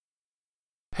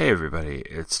Hey everybody,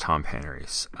 it's Tom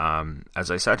Panneries.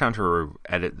 As I sat down to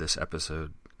edit this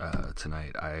episode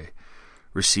tonight, I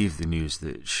received the news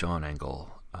that Sean Engel,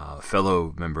 a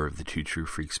fellow member of the Two True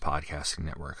Freaks podcasting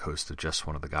network, host of Just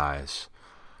One of the Guys,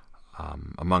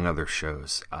 among other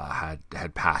shows,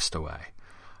 had passed away.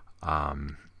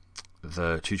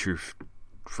 The Two True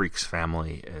Freaks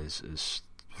family is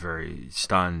very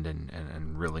stunned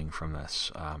and reeling from this,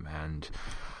 and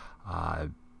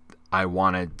I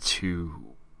wanted to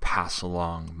pass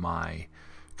along my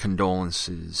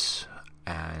condolences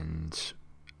and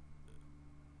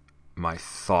my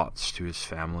thoughts to his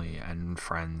family and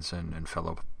friends and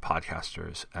fellow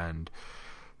podcasters, and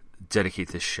dedicate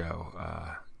this show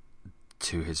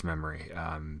to his memory.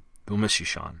 We'll miss you,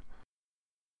 Sean.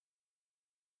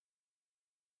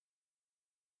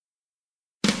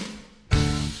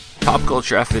 Pop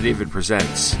Culture Affidavit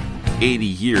presents 80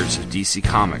 Years of DC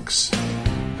Comics,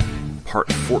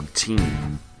 Part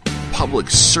 14,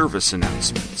 Public Service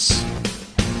Announcements.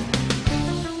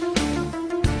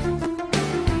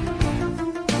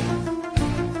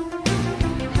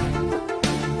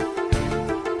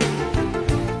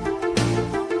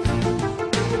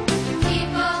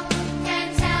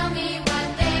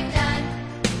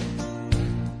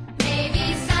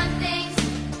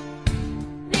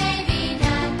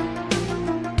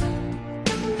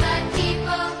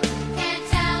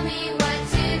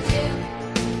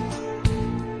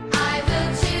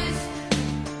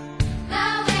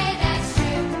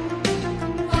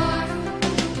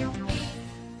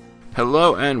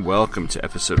 Hello and welcome to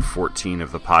episode 14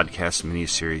 of the podcast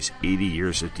miniseries 80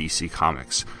 Years of DC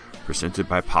Comics, presented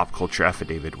by Pop Culture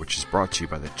Affidavit, which is brought to you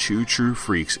by the Two True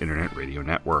Freaks Internet Radio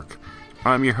Network.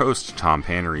 I'm your host, Tom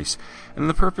Panneries, and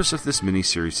the purpose of this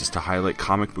miniseries is to highlight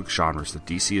comic book genres that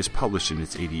DC has published in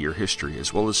its 80-year history,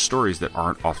 as well as stories that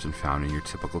aren't often found in your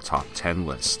typical top 10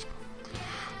 list.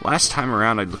 Last time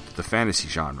around, I looked at the fantasy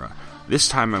genre. This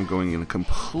time I'm going in a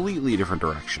completely different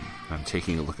direction. I'm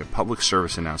taking a look at public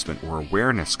service announcement or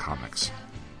awareness comics.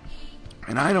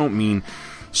 And I don't mean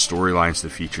storylines that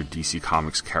feature DC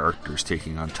Comics characters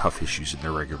taking on tough issues in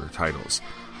their regular titles.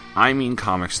 I mean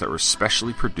comics that were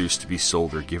specially produced to be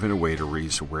sold or given away to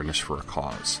raise awareness for a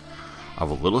cause. I have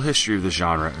a little history of the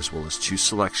genre as well as two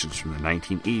selections from the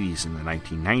 1980s and the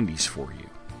 1990s for you.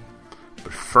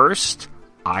 But first,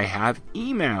 I have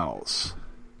emails.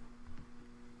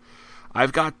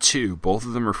 I've got two. Both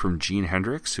of them are from Gene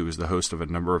Hendricks, who is the host of a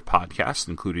number of podcasts,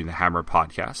 including the Hammer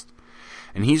podcast.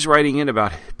 And he's writing in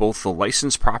about both the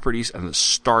licensed properties and the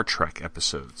Star Trek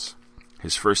episodes.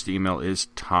 His first email is,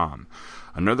 Tom,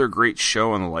 another great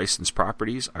show on the licensed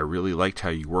properties. I really liked how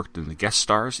you worked in the guest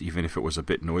stars, even if it was a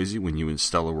bit noisy when you and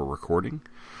Stella were recording.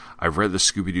 I've read the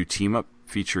Scooby-Doo team-up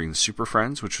featuring the Super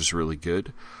Friends, which was really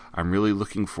good. I'm really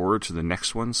looking forward to the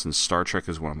next one since Star Trek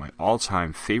is one of my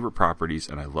all-time favorite properties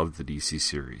and I love the DC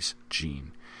series.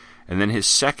 Gene. And then his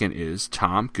second is,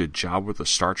 Tom, good job with the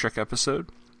Star Trek episode.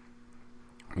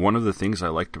 One of the things I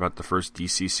liked about the first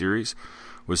DC series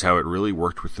was how it really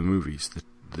worked with the movies.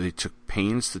 They took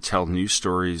pains to tell new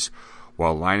stories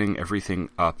while lining everything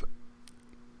back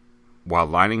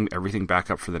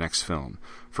up for the next film.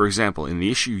 For example, in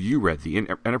the issue you read, the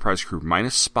Enterprise crew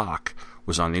minus Spock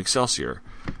was on the Excelsior.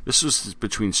 This was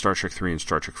between Star Trek 3 and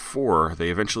Star Trek 4. They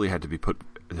eventually had to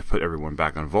put everyone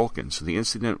back on Vulcan, so the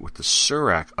incident with the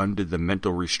Surak undid the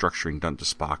mental restructuring done to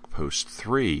Spock post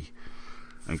 3,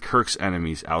 and Kirk's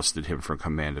enemies ousted him from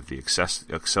command of the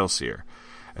Excelsior.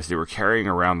 As they were carrying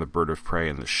around the bird of prey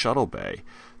in the shuttle bay,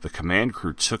 the command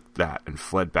crew took that and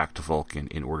fled back to Vulcan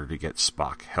in order to get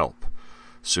Spock help.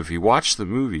 So if you watch the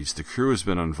movies, the crew has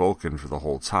been on Vulcan for the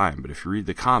whole time, but if you read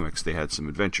the comics, they had some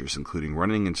adventures, including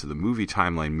running into the movie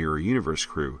timeline Mirror Universe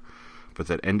crew, but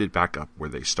that ended back up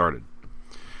where they started.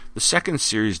 The second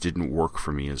series didn't work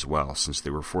for me as well, since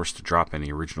they were forced to drop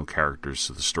any original characters,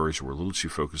 so the stories were a little too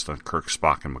focused on Kirk,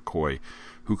 Spock, and McCoy,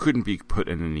 who couldn't be put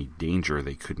in any danger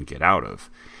they couldn't get out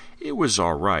of. It was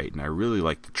alright, and I really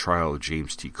liked the Trial of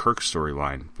James T. Kirk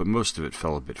storyline, but most of it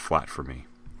fell a bit flat for me.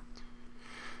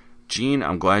 Gene,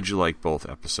 I'm glad you liked both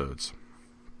episodes.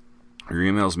 Your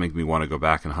emails make me want to go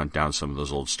back and hunt down some of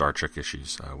those old Star Trek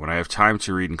issues, when I have time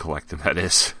to read and collect them, that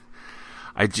is.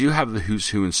 I do have the Who's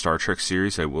Who in Star Trek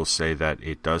series. I will say that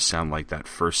it does sound like that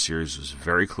first series was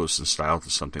very close in style to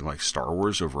something like Star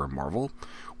Wars over at Marvel,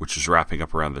 which was wrapping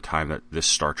up around the time that this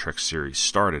Star Trek series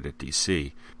started at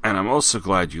DC. And I'm also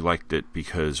glad you liked it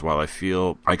because while I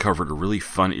feel I covered a really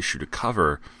fun issue to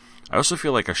cover, I also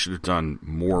feel like I should have done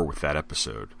more with that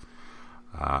episode.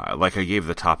 Like I gave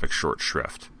the topic short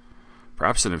shrift.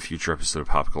 Perhaps in a future episode of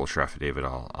Pop Culture Affidavit,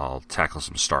 I'll tackle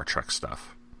some Star Trek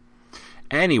stuff.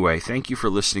 Anyway, thank you for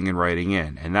listening and writing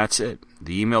in, and that's it.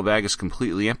 The email bag is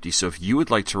completely empty, so if you would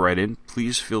like to write in,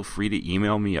 please feel free to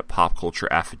email me at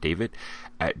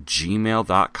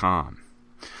popcultureaffidavit@gmail.com.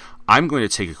 I'm going to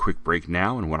take a quick break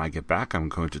now, and when I get back, I'm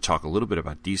going to talk a little bit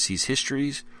about DC's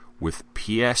histories with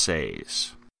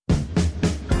PSAs.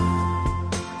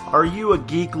 Are you a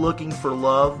geek looking for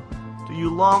love? Do you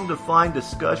long to find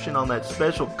discussion on that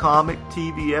special comic,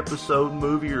 TV episode,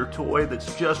 movie, or toy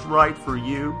that's just right for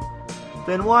you?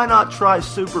 Then why not try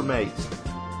Supermates,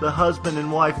 the husband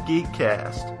and wife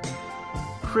Geekcast?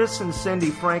 Chris and Cindy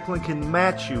Franklin can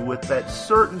match you with that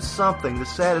certain something to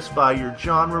satisfy your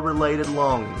genre-related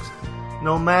longings,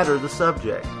 no matter the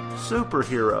subject.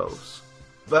 Superheroes.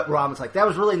 But Robin's like, that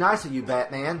was really nice of you,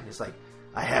 Batman. It's like,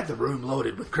 I had the room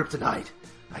loaded with kryptonite.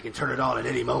 I can turn it on at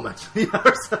any moment. And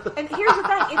here's the thing.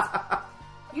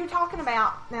 You're talking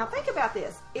about, now think about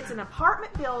this. It's an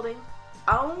apartment building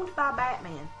owned by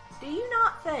Batman. Do you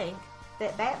not think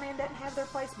that Batman doesn't have their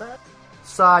place bugged?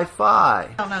 Sci-fi. I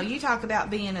don't know. You talk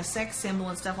about being a sex symbol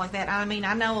and stuff like that. I mean,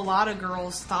 I know a lot of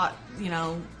girls thought,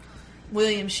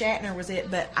 William Shatner was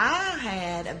it, but I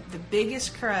had the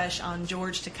biggest crush on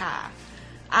George Takei.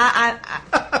 I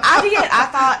did. I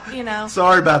thought,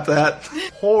 Sorry about that.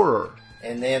 Horror.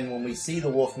 And then when we see the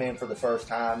Wolfman for the first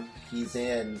time, he's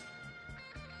in,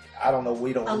 I don't know,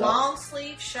 we don't know. A long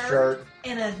sleeve shirt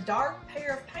and a dark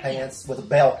pair of pants. With a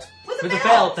belt. With a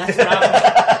belt, that's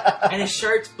right. And his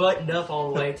shirt's buttoned up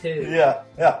all the way, too. Yeah.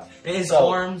 And his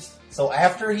arms. So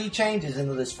after he changes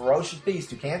into this ferocious beast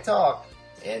who can't talk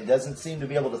and doesn't seem to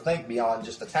be able to think beyond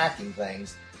just attacking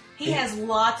things, he has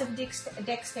lots of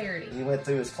dexterity. He went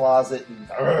through his closet and...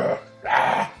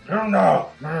 I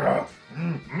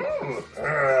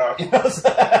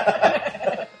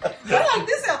like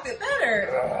this outfit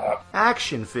better.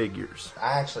 Action figures.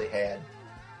 I actually had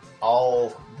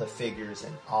all the figures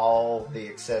and all the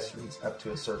accessories up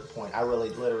to a certain point. I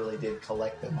really, literally did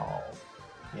collect them all,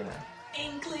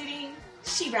 Including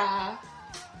She-Ra.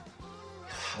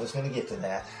 I was going to get to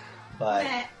that, but...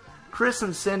 Chris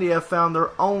and Cindy have found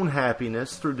their own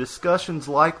happiness through discussions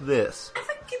like this. I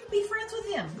think I could be friends with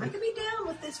him. I could be down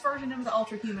with this version of the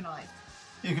Ultra Humanoid.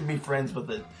 You could be friends with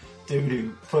the dude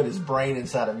who put his brain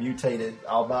inside a mutated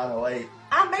albino ape.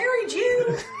 I married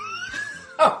you!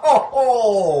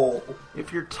 Oh!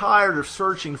 If you're tired of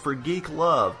searching for geek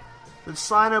love, then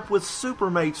sign up with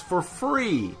Supermates for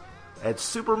free at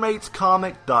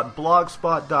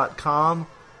supermatescomic.blogspot.com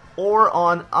or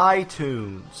on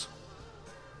iTunes.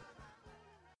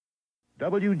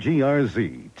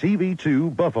 WGRZ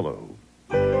TV2 Buffalo.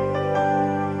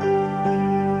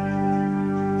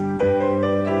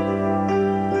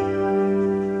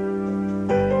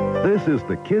 This is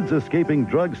the Kids Escaping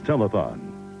Drugs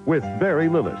Telethon with Barry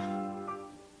Lillis.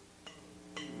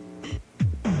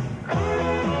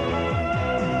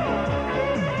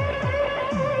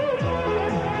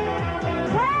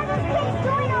 What are those kids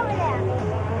doing over there?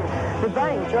 They're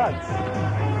buying drugs.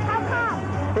 How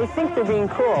come? They think they're being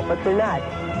cruel, but they're not.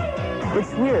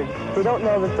 It's weird. They don't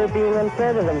know that they're being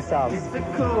unfair to themselves. It's a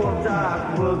cold,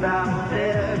 dark world out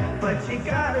there, but you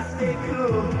gotta stay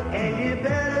cool, and you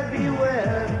better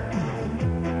beware.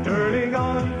 Turning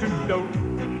on to dope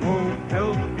won't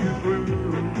help you through.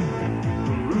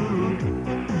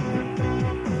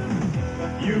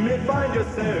 You may find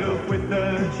yourself with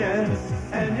a chance,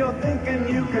 and you're thinking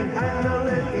you can handle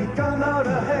it and come out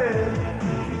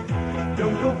ahead.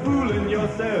 Don't go fooling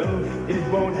yourself, it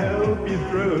won't help you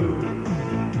through.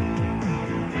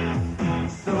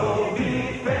 So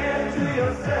be fair to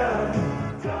yourself.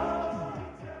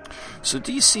 So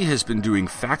DC has been doing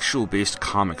factual-based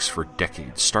comics for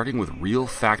decades, starting with Real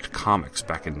Fact Comics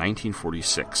back in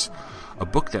 1946, a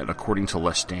book that, according to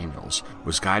Les Daniels,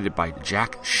 was guided by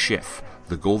Jack Schiff,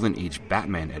 the Golden Age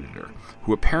Batman editor,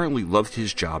 who apparently loved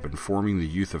his job informing the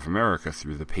youth of America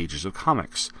through the pages of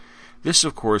comics. This,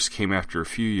 of course, came after a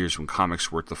few years when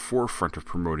comics were at the forefront of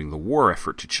promoting the war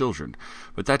effort to children,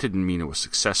 but that didn't mean it was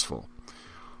successful.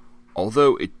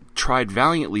 Although it tried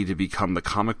valiantly to become the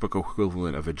comic book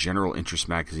equivalent of a general interest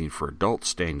magazine for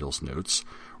adults, Daniels notes,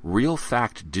 Real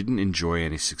Fact didn't enjoy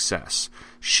any success.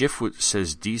 Schiff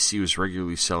says DC was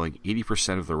regularly selling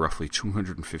 80% of the roughly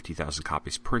 250,000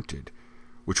 copies printed,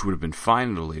 which would have been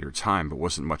fine at a later time, but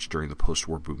wasn't much during the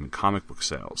post-war boom in comic book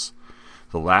sales.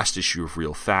 The last issue of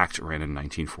Real Fact ran in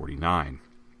 1949.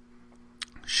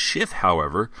 Schiff,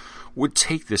 however, would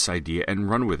take this idea and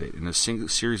run with it in a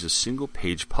series of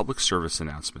single-page public service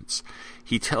announcements.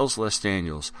 He tells Les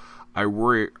Daniels, I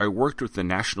worked with the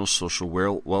National Social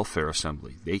Welfare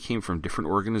Assembly. They came from different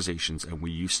organizations, and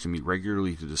we used to meet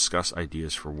regularly to discuss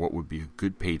ideas for what would be a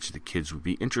good page the kids would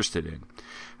be interested in.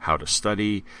 How to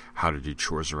study, how to do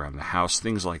chores around the house,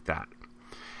 things like that.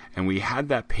 And we had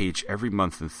that page every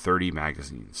month in 30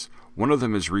 magazines. One of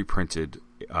them is reprinted,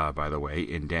 by the way,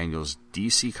 in Daniel's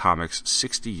DC Comics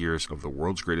 60 Years of the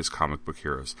World's Greatest Comic Book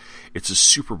Heroes. It's a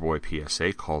Superboy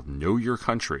PSA called Know Your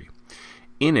Country.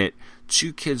 In it,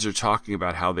 2 kids are talking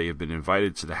about how they have been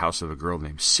invited to the house of a girl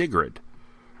named Sigrid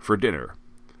for dinner.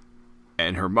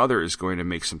 And her mother is going to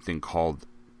make something called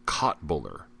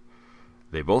Kotbuller.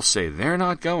 They both say they're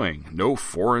not going. No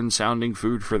foreign-sounding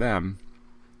food for them.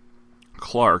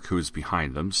 Clark, who is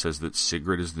behind them, says that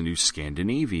Sigrid is the new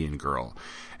Scandinavian girl,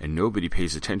 and nobody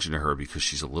pays attention to her because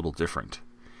she's a little different.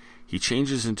 He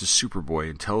changes into Superboy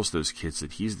and tells those kids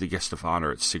that he's the guest of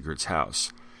honor at Sigrid's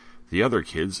house. The other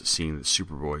kids, seeing that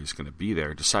Superboy is going to be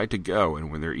there, decide to go, and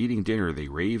when they're eating dinner, they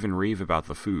rave and rave about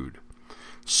the food.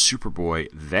 Superboy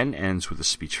then ends with a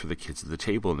speech for the kids at the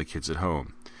table and the kids at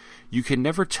home. You can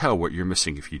never tell what you're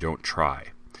missing if you don't try.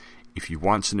 If you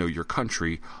want to know your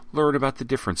country, learn about the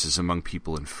differences among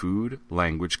people in food,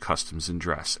 language, customs, and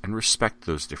dress, and respect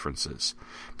those differences.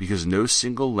 Because no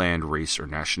single land, race, or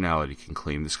nationality can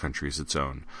claim this country as its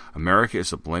own. America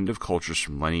is a blend of cultures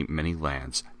from many, many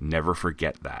lands. Never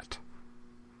forget that.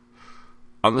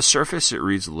 On the surface, it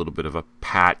reads a little bit of a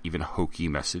pat, even hokey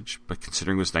message, but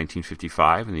considering it was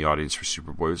 1955 and the audience for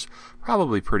Superboy was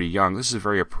probably pretty young, this is a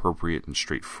very appropriate and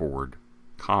straightforward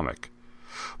comic.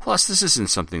 Plus, this isn't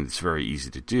something that's very easy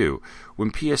to do.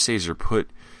 When PSAs are put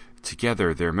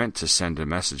together, they're meant to send a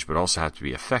message, but also have to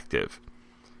be effective.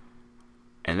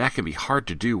 And that can be hard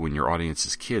to do when your audience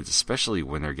is kids, especially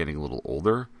when they're getting a little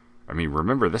older. I mean,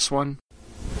 remember this one?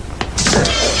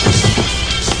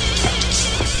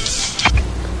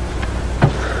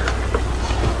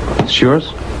 It's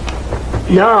yours?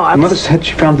 No, Your mother said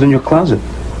she found it in your closet.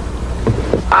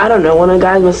 I don't know. One of the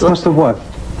guys must have what?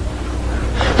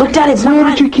 Look, Dad, it's not Where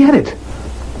did you get it?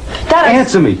 Dad,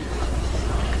 Answer me.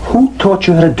 Who taught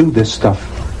you how to do this stuff?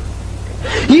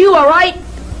 You, all right?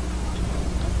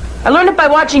 I learned it by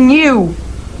watching you.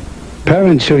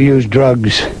 Parents who use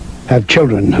drugs have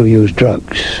children who use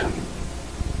drugs.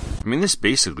 I mean, this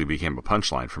basically became a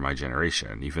punchline for my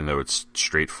generation, even though it's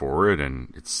straightforward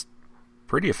and it's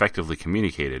pretty effectively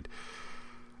communicated.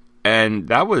 And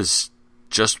that was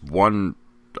just one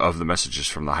of the messages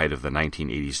from the height of the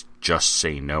 1980s Just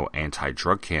Say No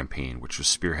anti-drug campaign, which was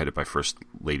spearheaded by First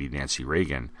Lady Nancy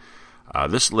Reagan.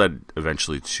 This led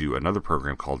eventually to another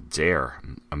program called DARE,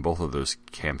 and both of those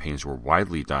campaigns were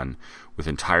widely done with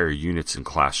entire units in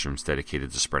classrooms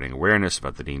dedicated to spreading awareness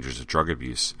about the dangers of drug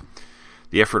abuse.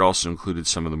 The effort also included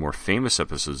some of the more famous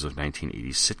episodes of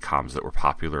 1980s sitcoms that were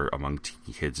popular among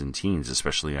kids and teens,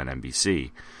 especially on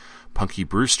NBC. Punky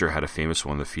Brewster had a famous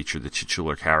one that featured the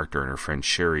titular character and her friend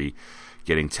Sherry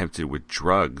getting tempted with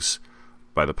drugs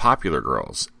by the popular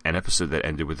girls, an episode that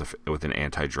ended with an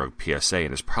anti-drug PSA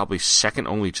and is probably second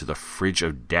only to the Fridge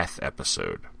of Death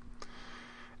episode.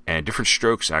 And Different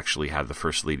Strokes actually had the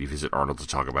First Lady visit Arnold to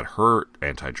talk about her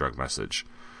anti-drug message.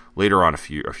 Later on, a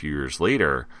few years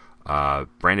later,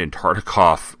 Brandon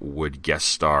Tartikoff would guest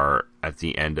star at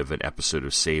the end of an episode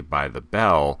of Saved by the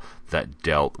Bell that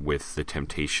dealt with the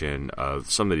temptation of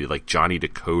somebody like Johnny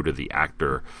Dakota, the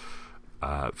actor,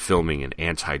 filming an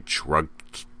anti-drug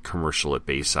commercial at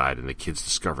Bayside, and the kids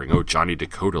discovering, oh, Johnny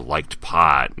Dakota liked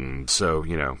pot, and so,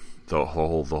 you know, the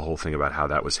whole thing about how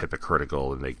that was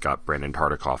hypocritical, and they got Brandon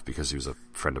Tartikoff because he was a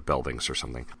friend of Belding's or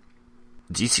something.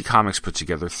 DC Comics put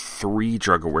together 3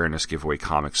 drug awareness giveaway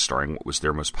comics starring what was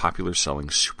their most popular selling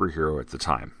superhero at the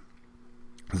time,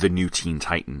 the New Teen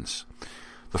Titans.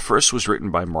 The first was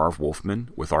written by Marv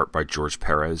Wolfman, with art by George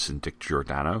Perez and Dick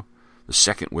Giordano. The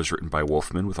second was written by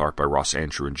Wolfman, with art by Ross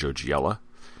Andrew and Joe Giella.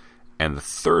 And the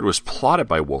third was plotted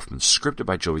by Wolfman, scripted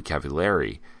by Joey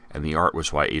Cavallari, and the art was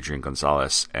by Adrian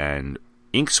Gonzalez, and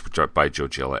inks by Joe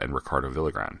Giella and Ricardo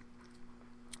Villagrán.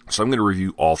 So I'm going to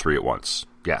review all 3 at once.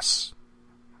 Yes.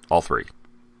 All 3.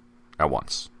 At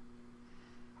once.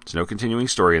 There's no continuing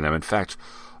story in them. In fact,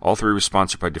 all 3 were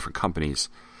sponsored by different companies.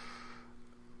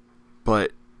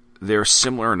 But they're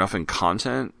similar enough in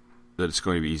content that it's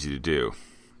going to be easy to do.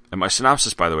 And my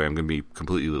synopsis, by the way, I'm going to be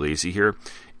completely lazy here.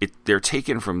 They're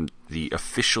taken from the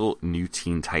official New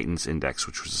Teen Titans Index,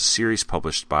 which was a series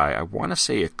published by, I want to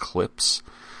say, Eclipse,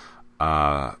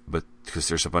 but because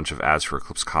there's a bunch of ads for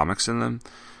Eclipse Comics in them,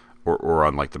 or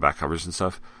on like the back covers and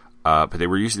stuff. But they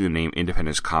were using the name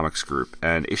Independence Comics Group,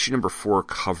 and issue number 4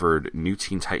 covered New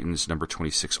Teen Titans number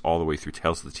 26 all the way through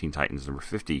Tales of the Teen Titans number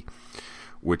 50,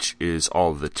 which is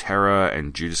all of the Tara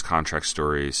and Judas contract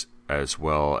stories as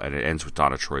well, and it ends with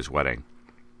Donna Troy's wedding.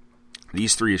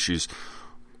 These 3 issues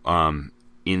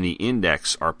in the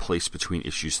index are placed between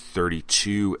issues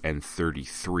 32 and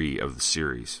 33 of the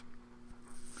series.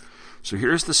 So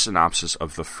here's the synopsis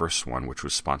of the first one, which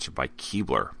was sponsored by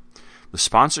Keebler. The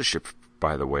sponsorship,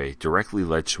 by the way, directly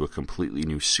led to a completely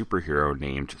new superhero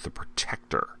named the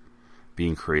Protector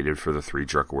being created for the 3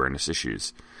 drug awareness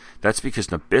issues. That's because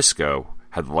Nabisco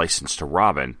had the license to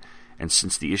Robin, and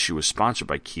since the issue was sponsored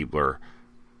by Keebler,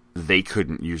 they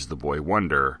couldn't use the Boy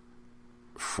Wonder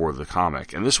for the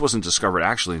comic. And this wasn't discovered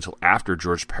actually until after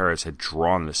George Perez had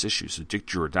drawn this issue, so Dick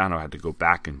Giordano had to go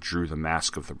back and drew the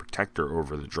mask of the Protector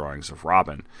over the drawings of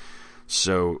Robin.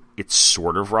 So it's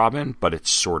sort of Robin, but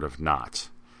it's sort of not.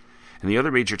 And the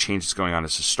other major change that's going on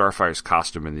is Starfire's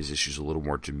costume in these issues a little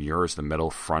more demure, as the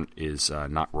metal front is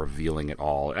not revealing at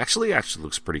all. It actually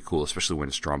looks pretty cool, especially when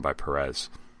it's drawn by Perez.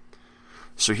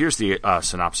 So here's the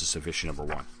synopsis of issue number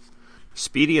 1.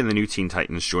 Speedy and the new Teen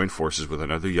Titans join forces with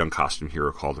another young costume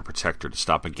hero called the Protector to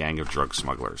stop a gang of drug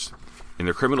smugglers. In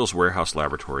their criminal's warehouse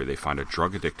laboratory, they find a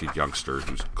drug-addicted youngster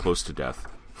who's close to death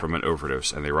from an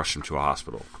overdose, and they rush him to a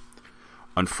hospital.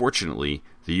 Unfortunately,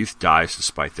 the youth dies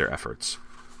despite their efforts.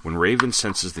 When Raven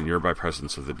senses the nearby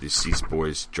presence of the deceased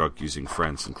boy's drug-using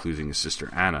friends, including his sister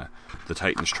Anna, the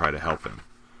Titans try to help him.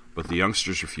 But the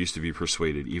youngsters refuse to be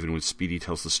persuaded, even when Speedy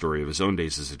tells the story of his own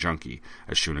days as a junkie,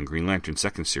 as shown in Green Lantern's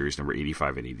second series, number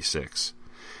 85 and 86.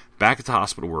 Back at the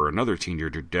hospital where another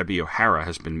teenager, Debbie O'Hara,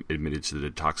 has been admitted to the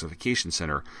detoxification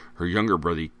center, her younger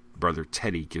brother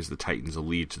Teddy gives the Titans a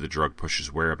lead to the drug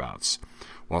push's whereabouts.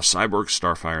 While Cyborg,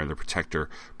 Starfire, and the Protector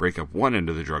break up one end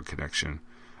of the drug connection,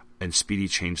 and Speedy,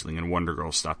 Changeling, and Wonder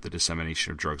Girl stop the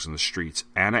dissemination of drugs on the streets,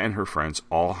 Anna and her friends,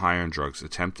 all high on drugs,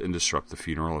 attempt and disrupt the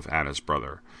funeral of Anna's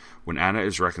brother. When Anna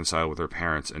is reconciled with her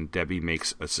parents and Debbie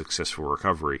makes a successful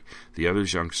recovery, the other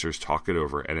youngsters talk it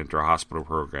over and enter a hospital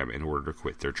program in order to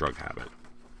quit their drug habit.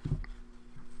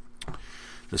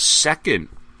 The second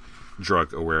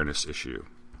drug awareness issue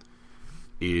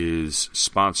is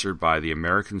sponsored by the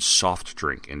American soft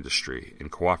drink industry in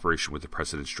cooperation with the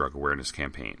President's Drug Awareness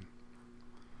Campaign.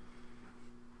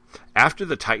 After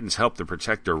the Titans help the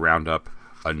Protector round up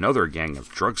another gang of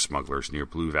drug smugglers near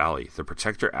Blue Valley, the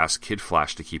Protector asks Kid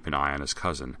Flash to keep an eye on his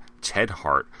cousin, Ted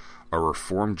Hart, a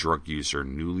reformed drug user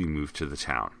newly moved to the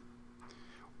town.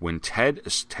 When Ted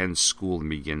attends school and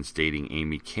begins dating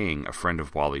Amy King, a friend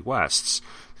of Wally West's,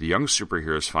 the young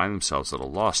superheroes find themselves at a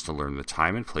loss to learn the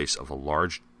time and place of a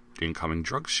large incoming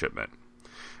drug shipment.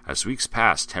 As weeks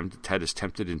pass, Ted is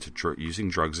tempted into using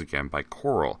drugs again by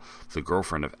Coral, the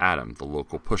girlfriend of Adam, the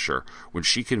local pusher, when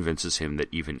she convinces him that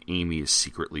even Amy is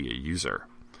secretly a user.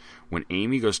 When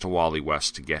Amy goes to Wally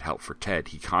West to get help for Ted,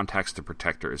 he contacts the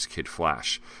Protector as Kid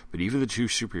Flash, but even the two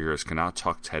superheroes cannot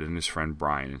talk Ted and his friend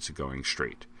Brian into going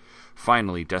straight.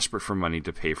 Finally, desperate for money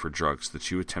to pay for drugs, the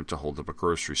two attempt to hold up a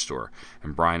grocery store,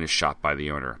 and Brian is shot by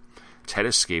the owner. Ted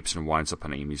escapes and winds up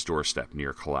on Amy's doorstep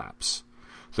near collapse.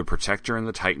 The Protector and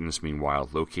the Titans, meanwhile,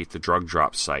 locate the drug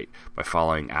drop site by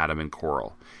following Adam and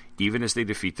Coral. Even as they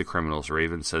defeat the criminals,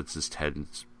 Raven senses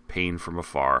Ted's pain from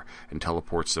afar and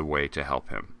teleports away to help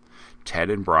him. Ted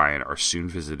and Brian are soon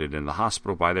visited in the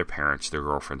hospital by their parents, their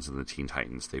girlfriends, and the Teen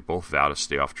Titans. They both vow to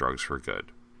stay off drugs for good.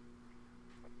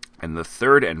 And the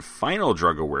third and final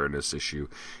drug awareness issue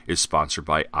is sponsored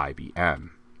by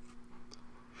IBM.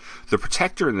 The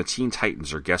Protector and the Teen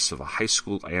Titans are guests of a high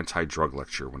school anti-drug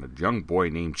lecture when a young boy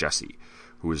named Jesse,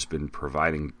 who has been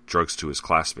providing drugs to his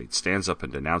classmates, stands up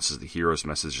and denounces the hero's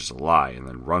message as a lie and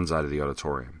then runs out of the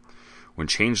auditorium. When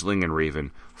Changeling and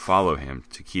Raven follow him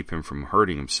to keep him from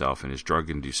hurting himself in his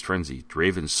drug-induced frenzy,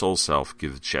 Raven's soul self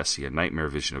gives Jesse a nightmare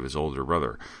vision of his older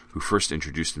brother, who first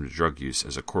introduced him to drug use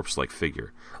as a corpse-like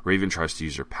figure. Raven tries to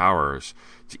use her powers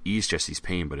to ease Jesse's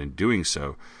pain, but in doing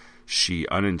so, she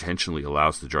unintentionally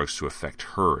allows the drugs to affect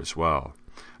her as well.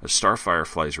 As Starfire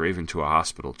flies Raven to a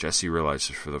hospital, Jesse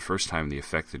realizes for the first time the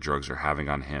effect the drugs are having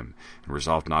on him, and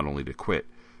resolves not only to quit,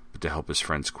 but to help his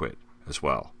friends quit as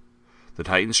well. The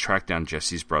Titans track down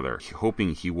Jesse's brother,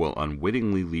 hoping he will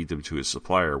unwittingly lead them to his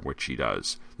supplier, which he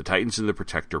does. The Titans and the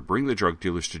Protector bring the drug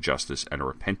dealers to justice, and a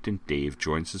repentant Dave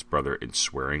joins his brother in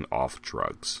swearing off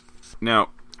drugs. Now,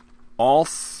 all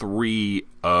three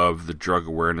of the drug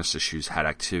awareness issues had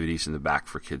activities in the back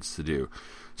for kids to do.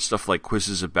 Stuff like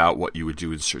quizzes about what you would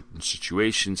do in certain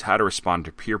situations, how to respond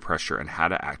to peer pressure, and how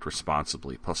to act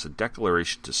responsibly, plus a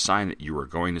declaration to sign that you are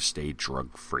going to stay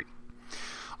drug-free.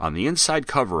 On the inside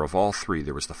cover of all three,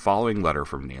 there was the following letter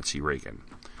from Nancy Reagan.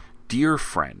 Dear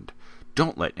friend,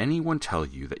 Don't let anyone tell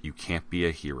you that you can't be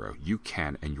a hero. You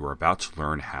can, and you are about to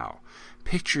learn how.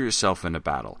 Picture yourself in a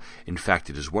battle. In fact,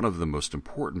 it is one of the most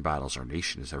important battles our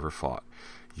nation has ever fought.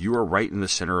 You are right in the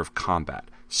center of combat.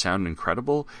 Sound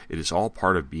incredible? It is all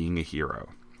part of being a hero.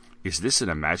 Is this an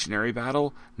imaginary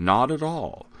battle? Not at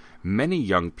all. Many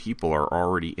young people are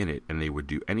already in it, and they would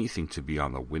do anything to be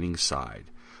on the winning side.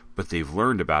 But they've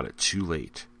learned about it too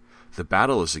late. The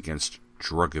battle is against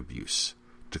drug abuse.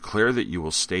 Declare that you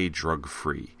will stay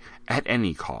drug-free, at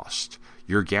any cost.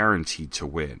 You're guaranteed to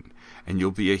win, and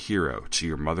you'll be a hero to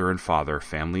your mother and father,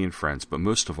 family and friends, but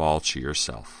most of all to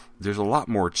yourself. There's a lot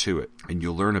more to it, and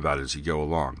you'll learn about it as you go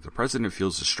along. The president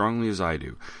feels as strongly as I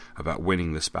do about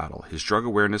winning this battle. His drug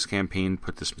awareness campaign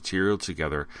put this material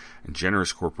together, and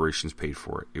generous corporations paid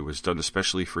for it. It was done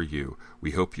especially for you.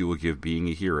 We hope you will give being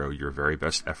a hero your very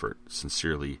best effort.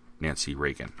 Sincerely, Nancy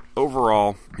Reagan.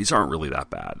 Overall, these aren't really that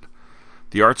bad.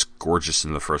 The art's gorgeous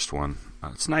in the first one.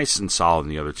 It's nice and solid in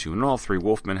the other two. In all three,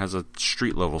 Wolfman has a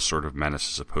street-level sort of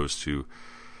menace as opposed to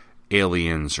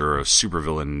aliens or a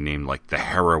supervillain named like the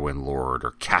Heroin Lord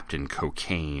or Captain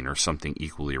Cocaine or something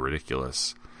equally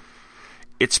ridiculous.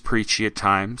 It's preachy at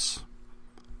times.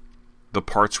 The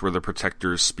parts where the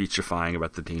protector is speechifying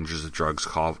about the dangers of drugs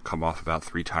come off about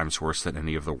 3 times worse than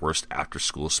any of the worst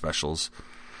after-school specials.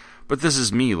 But this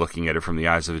is me looking at it from the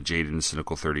eyes of a jaded and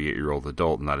cynical 38-year-old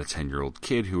adult, not a 10-year-old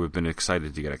kid who had been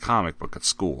excited to get a comic book at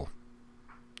school.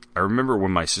 I remember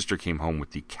when my sister came home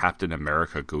with the Captain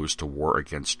America Goes to War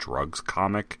Against Drugs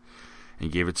comic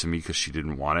and gave it to me because she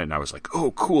didn't want it, and I was like,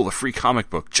 oh, cool, a free comic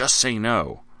book, just say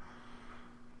no.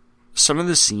 Some of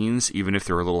the scenes, even if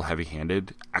they're a little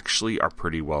heavy-handed, actually are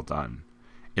pretty well done.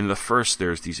 In the first,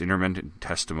 there's these intermittent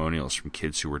testimonials from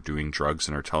kids who are doing drugs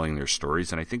and are telling their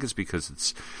stories, and I think it's because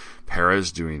it's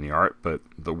Perez doing the art, but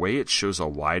the way it shows a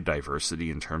wide diversity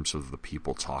in terms of the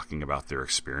people talking about their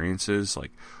experiences,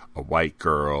 like a white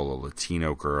girl, a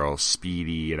Latino girl,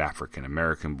 Speedy, an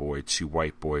African-American boy, 2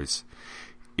 white boys,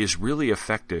 is really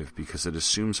effective because it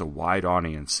assumes a wide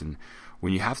audience, and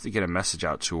when you have to get a message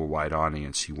out to a wide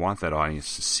audience, you want that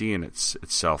audience to see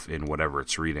itself in whatever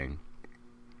it's reading.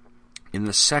 In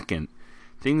the second,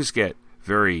 things get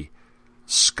very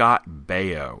Scott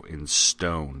Baio in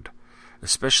Stoned,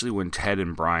 especially when Ted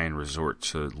and Brian resort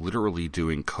to literally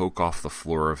doing coke off the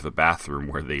floor of the bathroom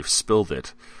where they've spilled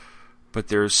it. But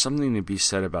there's something to be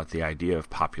said about the idea of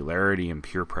popularity and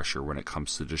peer pressure when it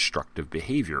comes to destructive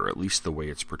behavior, at least the way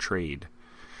it's portrayed.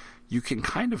 You can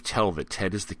kind of tell that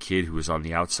Ted is the kid who is on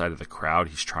the outside of the crowd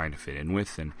he's trying to fit in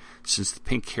with, and since the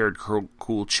pink-haired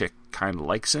cool chick kind of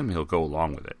likes him, he'll go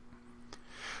along with it.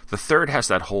 The third has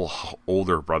that whole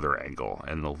older brother angle,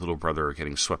 and the little brother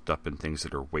getting swept up in things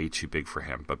that are way too big for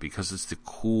him. But because it's the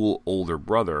cool older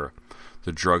brother,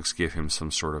 the drugs give him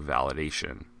some sort of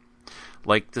validation.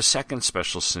 Like the second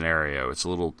special scenario, it's a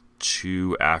little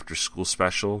too after-school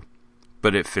special,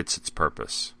 but it fits its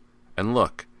purpose. And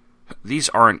look, these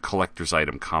aren't collector's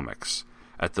item comics.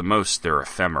 At the most, they're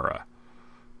ephemera.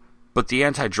 But the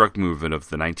anti-drug movement of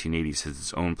the 1980s has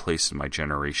its own place in my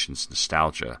generation's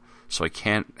nostalgia, so I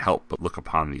can't help but look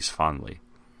upon these fondly.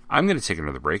 I'm going to take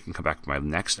another break and come back to my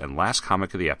next and last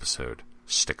comic of the episode.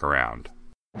 Stick around.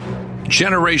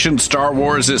 Generation Star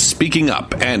Wars is speaking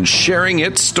up and sharing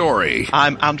its story.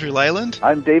 I'm Andrew Leyland.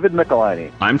 I'm David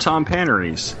Michelinie. I'm Tom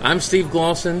Panarese. I'm Steve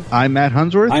Glosson. I'm Matt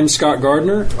Hunsworth. I'm Scott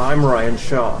Gardner. I'm Ryan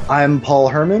Shaw. I'm Paul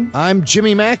Herman. I'm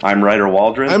Jimmy Mack. I'm Ryder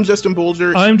Waldron. I'm Justin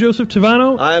Bolger. I'm Joseph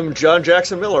Tavano. I'm John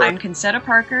Jackson Miller. I'm Concetta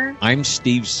Parker. I'm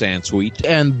Steve Sansweet.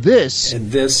 And this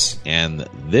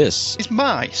is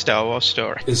my Star Wars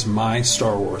story. Is my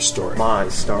Star Wars story. My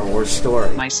Star Wars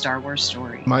story. My Star Wars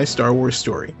story. My Star Wars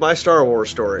story. My Star Wars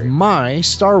story. My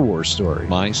Star Wars story.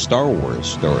 My Star Wars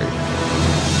story.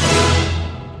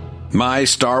 My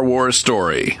Star Wars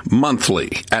Story,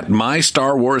 monthly at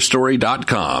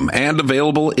mystarwarsstory.com and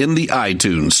available in the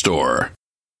iTunes Store.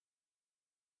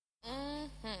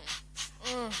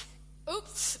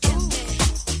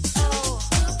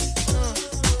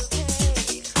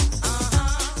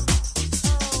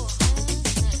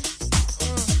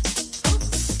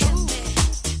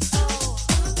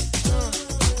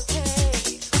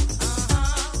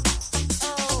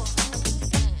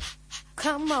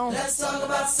 Come on. Let's talk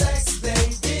about sex, baby.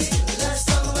 Let's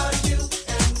talk about you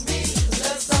and me.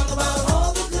 Let's talk about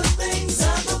all the good things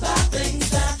and the bad things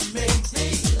that may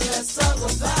be. Let's talk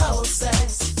about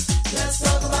sex. Let's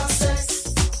talk about sex.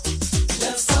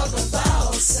 Let's talk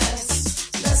about sex.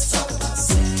 Let's talk about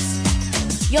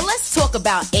sex. Yo, let's talk talk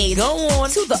about AIDS. Go on.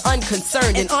 To the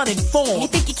unconcerned and uninformed. You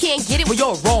think you can't get it? Well,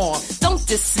 you're wrong. Don't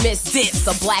dismiss this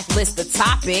or blacklist the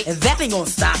topic. And that ain't gonna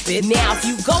stop it. Now, if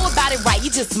you go about it right, you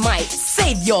just might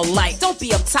save your life. Don't be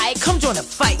uptight. Come join the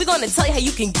fight. We're gonna tell you how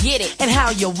you can get it and how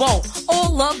you won't.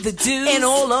 All of the do's and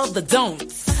all of the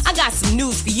don'ts. I got some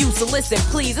news for you, so listen,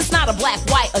 please. It's not a black,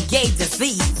 white, or gay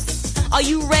disease. Are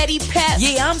you ready, Pep?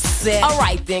 Yeah, I'm set. All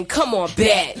right, then, come on,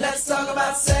 bet. Let's talk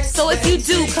about sex. So if you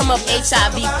do come up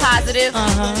HIV positive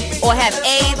or have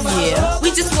AIDS,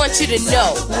 we just want you to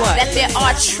know that there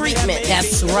are treatments.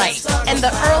 That's right. And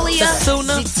the earlier The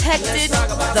sooner detected,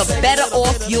 the better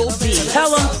off you'll be.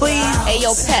 Tell them, please. Hey,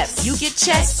 yo, Pep, you get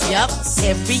checked? Yep.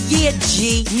 Every year,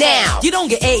 G. Now, you don't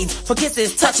get AIDS for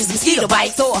kisses, touches, mosquito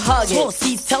bites, or hugging. Small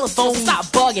seats, telephone, stop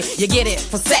bugging. You get it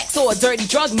for sex or a dirty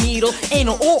drug needle.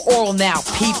 Anal or oral now,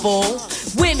 people.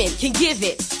 Women can give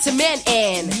it to men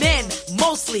and men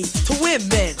mostly to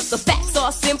women. The facts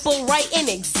are simple, right, and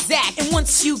exact. And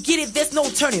once you get it, there's no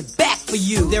turning back for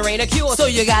you. There ain't a cure, so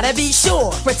you gotta be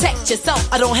sure. Protect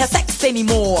yourself. I don't have sex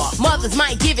anymore. Mothers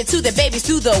might give it to their babies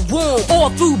through the womb or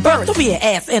through birth. Don't be an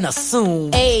ass and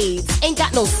assume. AIDS ain't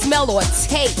got no smell or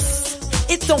taste.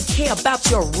 It don't care about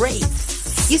your race.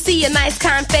 You see a nice,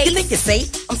 kind face. You think you're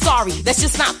safe? I'm sorry, that's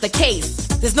just not the case.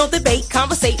 There's no debate.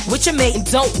 Conversate with your mate and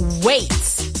don't wait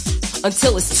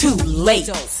until it's too late.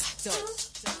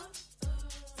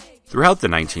 Throughout the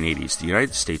 1980s, the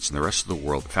United States and the rest of the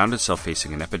world found itself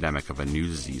facing an epidemic of a new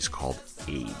disease called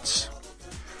AIDS.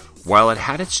 While it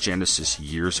had its genesis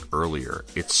years earlier,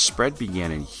 its spread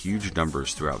began in huge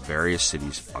numbers throughout various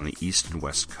cities on the east and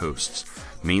west coasts,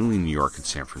 mainly New York and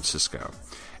San Francisco,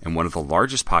 and one of the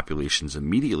largest populations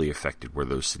immediately affected were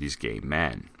those cities' gay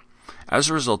men. As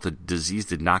a result, the disease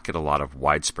did not get a lot of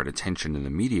widespread attention in the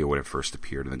media when it first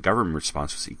appeared, and the government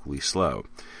response was equally slow.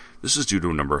 This was due to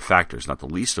a number of factors, not the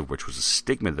least of which was a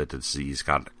stigma that the disease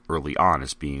got early on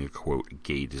as being a, quote,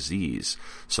 gay disease,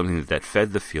 something that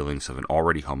fed the feelings of an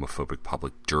already homophobic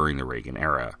public during the Reagan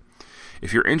era.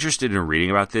 If you're interested in reading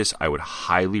about this, I would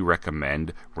highly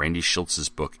recommend Randy Schultz's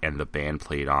book, And the Band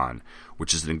Played On,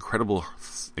 which is an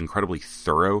incredibly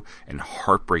thorough and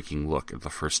heartbreaking look at the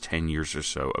first 10 years or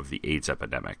so of the AIDS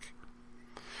epidemic.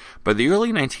 By the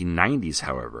early 1990s,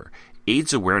 however,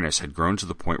 AIDS awareness had grown to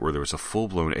the point where there was a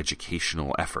full-blown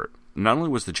educational effort. Not only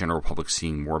was the general public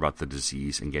seeing more about the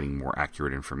disease and getting more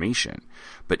accurate information,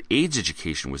 but AIDS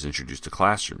education was introduced to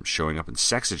classrooms, showing up in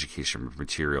sex education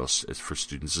materials for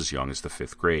students as young as the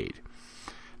 5th grade.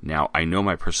 Now, I know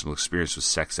my personal experience with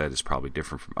sex ed is probably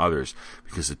different from others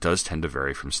because it does tend to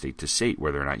vary from state to state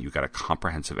whether or not you got a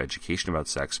comprehensive education about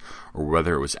sex or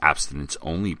whether it was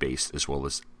abstinence-only based as well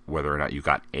as whether or not you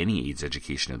got any AIDS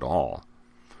education at all.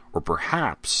 Or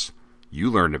perhaps you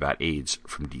learned about AIDS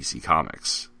from DC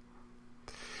Comics.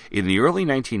 In the early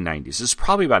 1990s, this is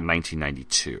probably about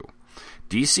 1992,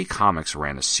 DC Comics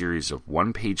ran a series of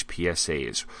one-page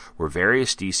PSAs where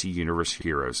various DC Universe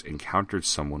heroes encountered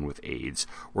someone with AIDS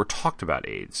or talked about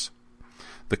AIDS.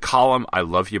 The column I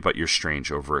Love You But You're Strange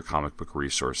over at Comic Book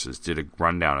Resources did a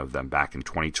rundown of them back in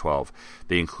 2012.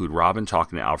 They include Robin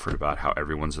talking to Alfred about how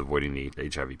everyone's avoiding the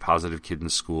HIV-positive kid in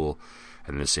school,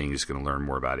 and then saying he's going to learn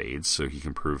more about AIDS so he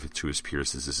can prove it to his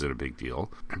peers this isn't a big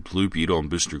deal. Blue Beetle and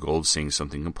Booster Gold saying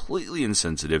something completely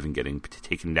insensitive and getting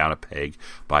taken down a peg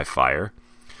by fire.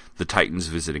 The Titans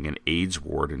visiting an AIDS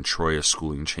ward, and Troy a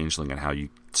schooling changeling on how you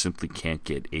simply can't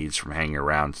get AIDS from hanging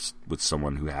around with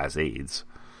someone who has AIDS.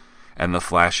 And the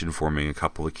Flash informing a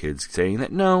couple of kids saying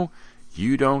that no,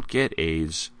 you don't get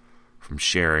AIDS from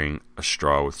sharing a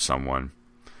straw with someone.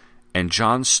 And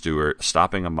Jon Stewart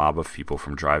stopping a mob of people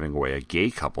from driving away a gay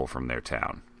couple from their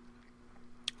town.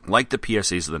 Like the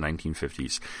PSAs of the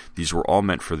 1950s, these were all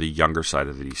meant for the younger side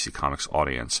of the DC Comics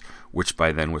audience, which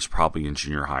by then was probably in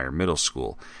junior high or middle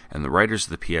school, and the writers of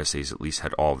the PSAs at least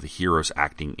had all of the heroes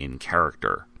acting in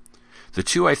character. The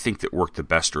two I think that work the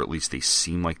best, or at least they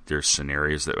seem like they're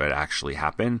scenarios that would actually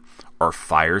happen, are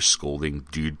Fire scolding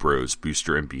dude bros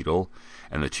Booster and Beetle,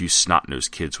 and the two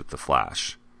snot-nosed kids with the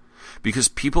Flash. Because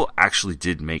people actually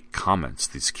did make comments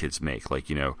these kids make, like,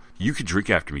 you could drink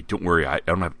after me, don't worry, I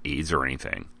don't have AIDS or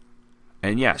anything.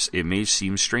 And yes, it may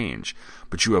seem strange,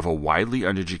 but you have a widely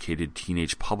uneducated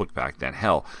teenage public back then.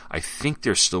 Hell, I think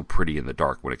they're still pretty in the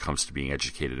dark when it comes to being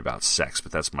educated about sex,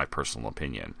 but that's my personal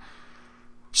opinion.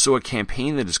 So a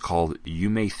campaign that is called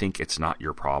You May Think It's Not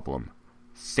Your Problem,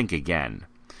 Think Again,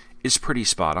 is pretty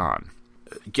spot on.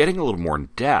 Getting a little more in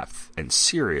depth and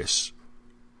serious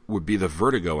would be the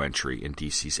Vertigo entry in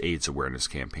DC's AIDS awareness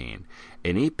campaign,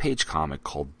 an 8-page comic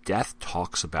called Death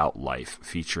Talks About Life,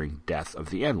 featuring Death of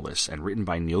the Endless, and written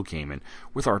by Neil Gaiman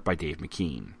with art by Dave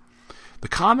McKean. The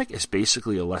comic is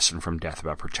basically a lesson from death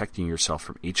about protecting yourself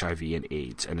from HIV and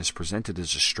AIDS, and is presented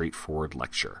as a straightforward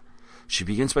lecture. She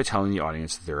begins by telling the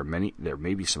audience that there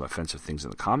may be some offensive things in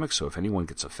the comic, so if anyone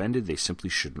gets offended, they simply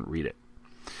shouldn't read it.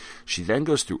 She then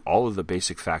goes through all of the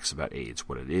basic facts about AIDS,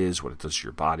 what it is, what it does to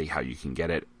your body, how you can get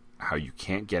it, how you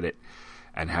can't get it,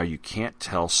 and how you can't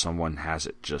tell someone has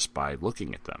it just by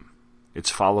looking at them. It's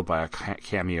followed by a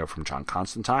cameo from John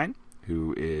Constantine,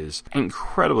 who is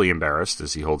incredibly embarrassed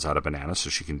as he holds out a banana so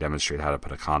she can demonstrate how to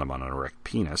put a condom on an erect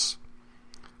penis.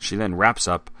 She then wraps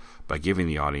up by giving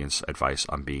the audience advice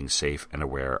on being safe and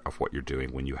aware of what you're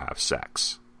doing when you have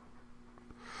sex.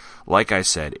 Like I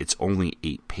said, it's only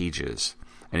 8 pages,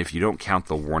 and if you don't count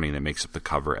the warning that makes up the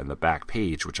cover and the back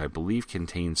page, which I believe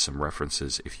contains some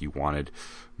references if you wanted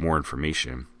more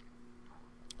information,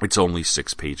 it's only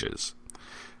 6 pages.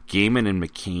 Gaiman and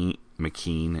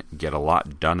McKean get a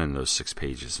lot done in those 6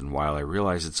 pages, and while I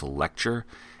realize it's a lecture,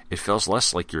 it feels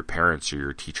less like your parents or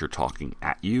your teacher talking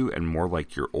at you and more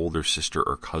like your older sister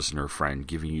or cousin or friend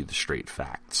giving you the straight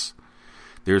facts.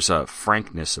 There's a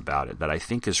frankness about it that I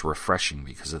think is refreshing,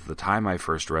 because at the time I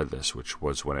first read this, which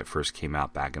was when it first came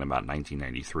out back in about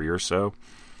 1993 or so,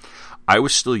 I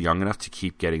was still young enough to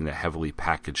keep getting the heavily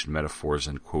packaged metaphors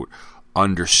and, quote,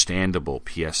 understandable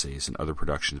PSAs and other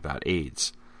productions about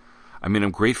AIDS. I mean,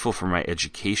 I'm grateful for my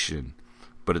education,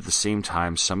 but at the same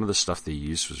time, some of the stuff they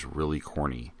used was really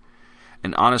corny.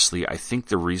 And honestly, I think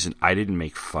the reason I didn't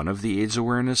make fun of the AIDS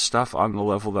awareness stuff on the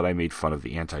level that I made fun of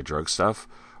the anti-drug stuff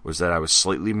was that I was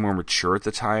slightly more mature at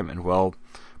the time, and well,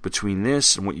 between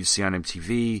this and what you see on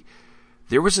MTV,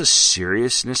 there was a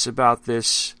seriousness about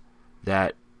this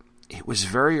that it was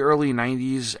very early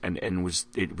 90s, and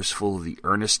it was full of the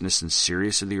earnestness and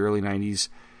seriousness of the early 90s,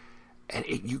 and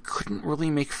you couldn't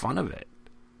really make fun of it.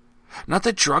 Not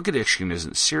that drug addiction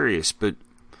isn't serious, but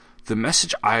the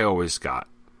message I always got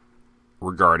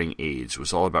regarding AIDS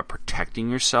was all about protecting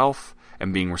yourself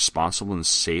and being responsible and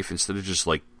safe instead of just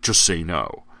say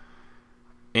no.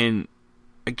 And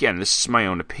again, this is my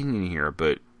own opinion here,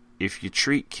 but if you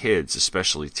treat kids,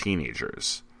 especially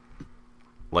teenagers,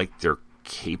 like they're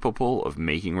capable of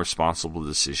making responsible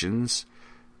decisions,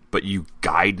 but you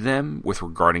guide them with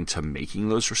regarding to making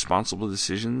those responsible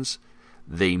decisions,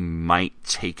 they might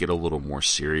take it a little more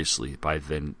seriously by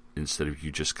then, instead of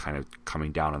you just kind of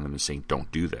coming down on them and saying, don't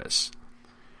do this.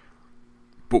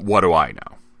 But what do I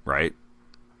know, right?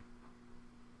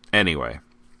 Anyway,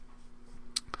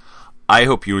 I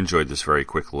hope you enjoyed this very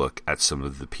quick look at some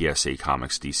of the PSA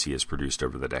comics DC has produced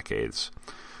over the decades.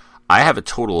 I have a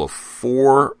total of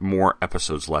 4 more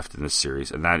episodes left in this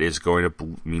series, and that is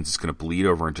means it's going to bleed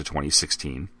over into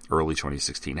 2016, early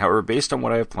 2016. However, based on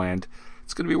what I have planned,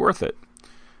 it's going to be worth it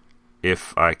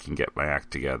if I can get my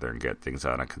act together and get things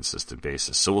out on a consistent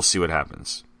basis. So we'll see what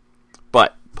happens.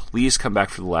 But please come back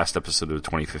for the last episode of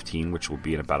 2015, which will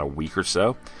be in about a week or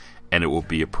so, and it will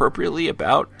be appropriately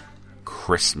about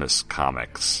Christmas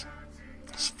comics.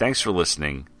 So thanks for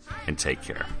listening, and take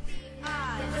care.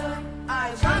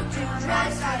 I want to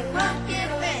dress, I won't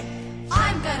give in.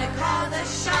 I'm gonna call the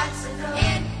shots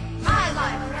in my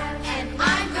life, and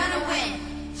I'm gonna win.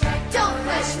 Don't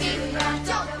push me,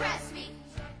 don't press me.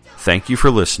 Thank you for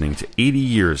listening to 80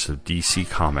 Years of DC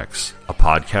Comics, a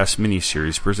podcast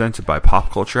miniseries presented by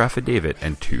Pop Culture Affidavit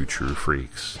and Two True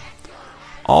Freaks.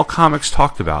 All comics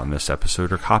talked about in this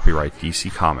episode are copyright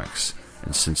DC Comics,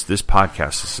 and since this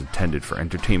podcast is intended for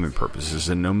entertainment purposes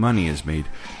and no money is made,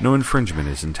 no infringement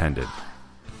is intended.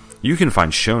 You can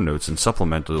find show notes and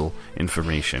supplemental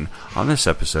information on this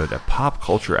episode at Pop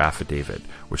Culture Affidavit,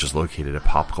 which is located at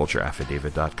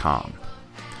popcultureaffidavit.com.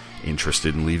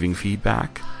 Interested in leaving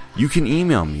feedback? You can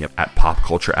email me at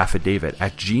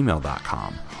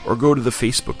popcultureaffidavit@gmail.com or go to the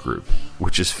Facebook group,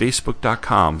 which is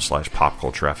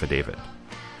facebook.com/popcultureaffidavit.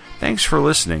 Thanks for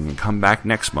listening, and come back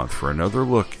next month for another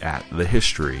look at the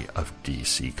history of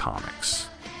DC Comics.